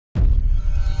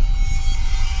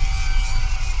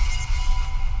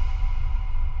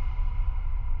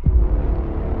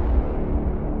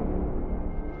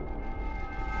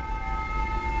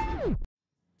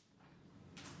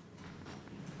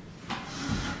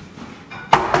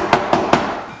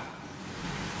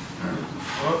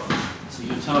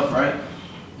You're tough, right?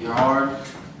 You're hard.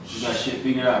 You got shit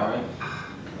figured out, right?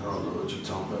 I don't know what you're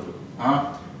talking about.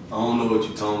 Huh? I don't know what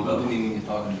you're talking about. Look at me when you're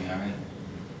talking to me, alright?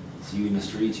 So you in the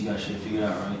streets, you got shit figured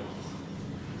out, right?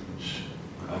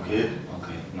 Okay.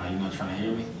 Okay. Now you're not trying to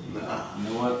hear me? Nah. You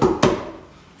know what?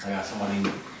 I got somebody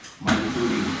might do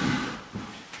you.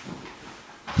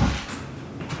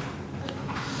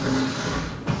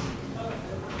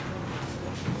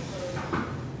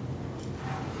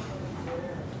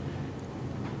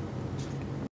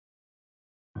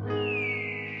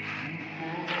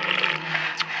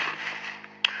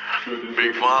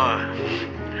 Big Fun,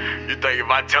 you think if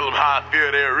I tell them how I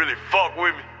feel, they'll really fuck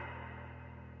with me?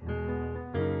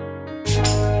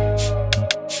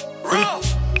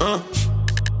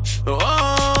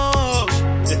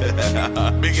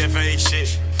 Big FA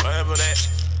shit, forever that.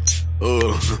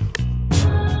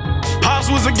 Pops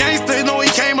was a gangster, you know he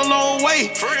came a long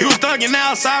way. He was thugging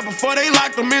outside before they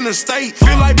locked him in the state.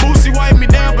 Feel like Boosie wiped me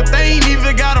down, but they ain't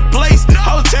even got a place.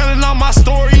 I was telling all my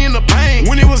story in the pain.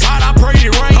 When it was hot, I prayed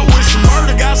it rain. I wish some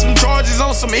murder, got some charges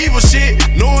on some evil shit.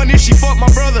 Knowing if she fucked my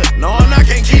brother, knowing I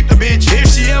can't keep the bitch.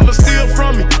 If she ever steal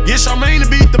from me, get Charmaine to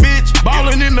beat the bitch.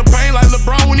 Ballin' in the pain like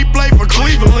LeBron when he played for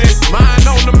Cleveland. Mine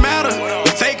don't matter,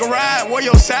 but take a ride, wear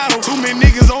your saddle. Too many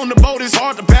niggas on the boat, it's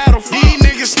hard to paddle. These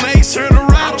niggas snakes, hear the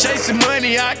rattle. Chasing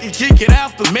money, I can kick it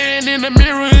after. Man in the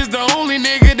mirror is the only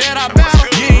nigga that I battle.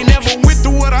 You ain't never went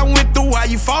through what I went through. Why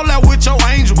you fall out with your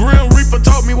angel? Grim Reaper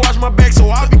told me watch my back, so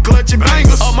I'll be clutching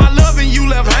bangers. All my loving you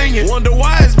left hanging. Wonder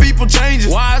why is people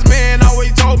changing? Wise man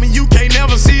always told me you can't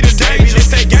never see the danger. It's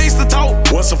that gangster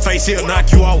talk. What's a face, he'll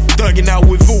knock you off. Thugging out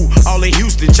with Vu, all in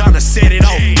Houston, tryna set it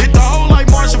off. Hit the hole like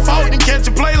Marshall Faulk and catch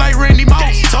a play like Randy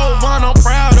Moss. Told Von I'm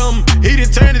proud of him, he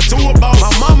done turned into a boss.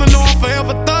 My mama know I'm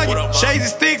forever thugging. Shades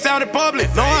and sticks out in public.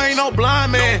 No, I ain't no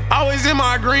blind man. Always in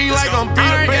my green like I'm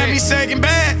Peter Pan. Me second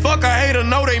bad. Fuck a hater,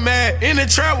 know they mad. In the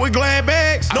trap with glad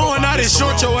bags. Knowing I done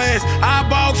short your ass.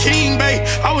 Eyeball king, babe.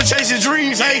 I was chasing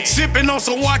dreams, hey. Sipping on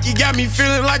some walkie got me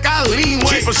feeling like I lean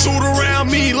weight. Keep a suit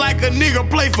around me like a nigga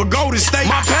play for Golden State.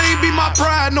 My pain be my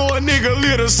pride, know a nigga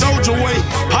lit a soldier way.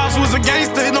 Pops was a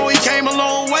gangster, know he came a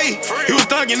long way. He was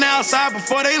thugging outside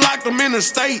before they locked him in the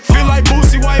state. Feel like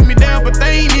Boosie wiped me down, but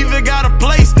they ain't even got a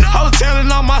place. I was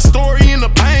telling all my story in the